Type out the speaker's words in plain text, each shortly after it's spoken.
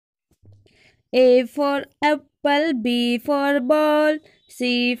A for apple, B for ball,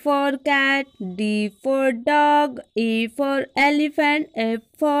 C for cat, D for dog, E for elephant, F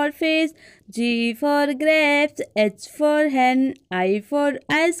for fish, G for grapes, H for hen, I for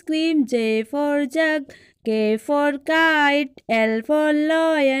ice cream, J for jug, K for kite, L for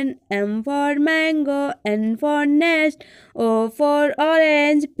lion, M for mango, N for nest, O for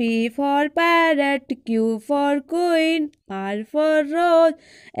orange, P for parrot, Q for queen, R for rose,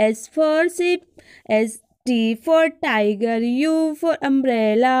 S for sheep, S T for tiger, U for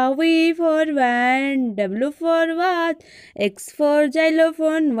umbrella, V for van, W for what, X for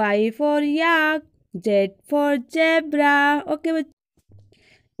xylophone, Y for yak, Z for zebra. Okay,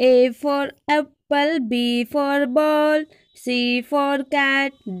 A for apple, B for ball, C for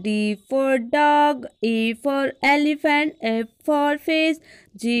cat, D for dog, E for elephant, F for fish,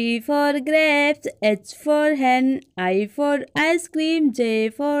 G for grapes, H for hen, I for ice cream, J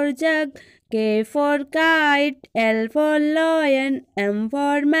for jug, K for kite, L for lion, M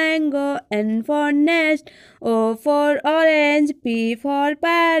for mango, N for nest, O for orange, P for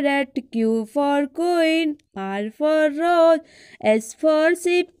parrot, Q for queen, R for rose, S for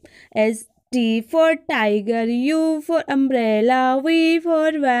sheep, S T for tiger, U for umbrella, V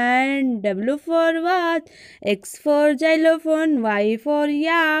for van, W for what, X for xylophone, Y for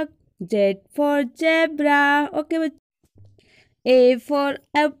yak, Z for zebra. Okay, A for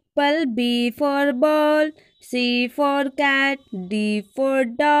apple, B for ball, C for cat, D for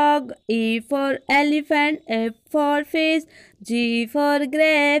dog, E for elephant, F for fish, G for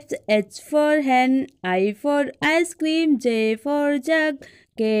grapes, H for hen, I for ice cream, J for jug,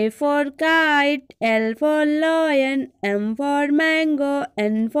 K for kite, L for lion, M for mango,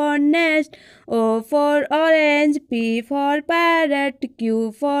 N for nest, O for orange, P for parrot,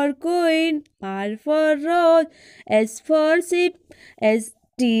 Q for queen, R for rose, S for sheep, S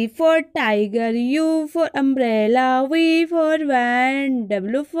T for tiger, U for umbrella, V for van,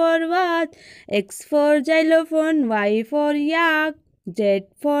 W for what, X for xylophone, Y for yak, Z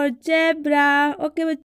for zebra. Okay,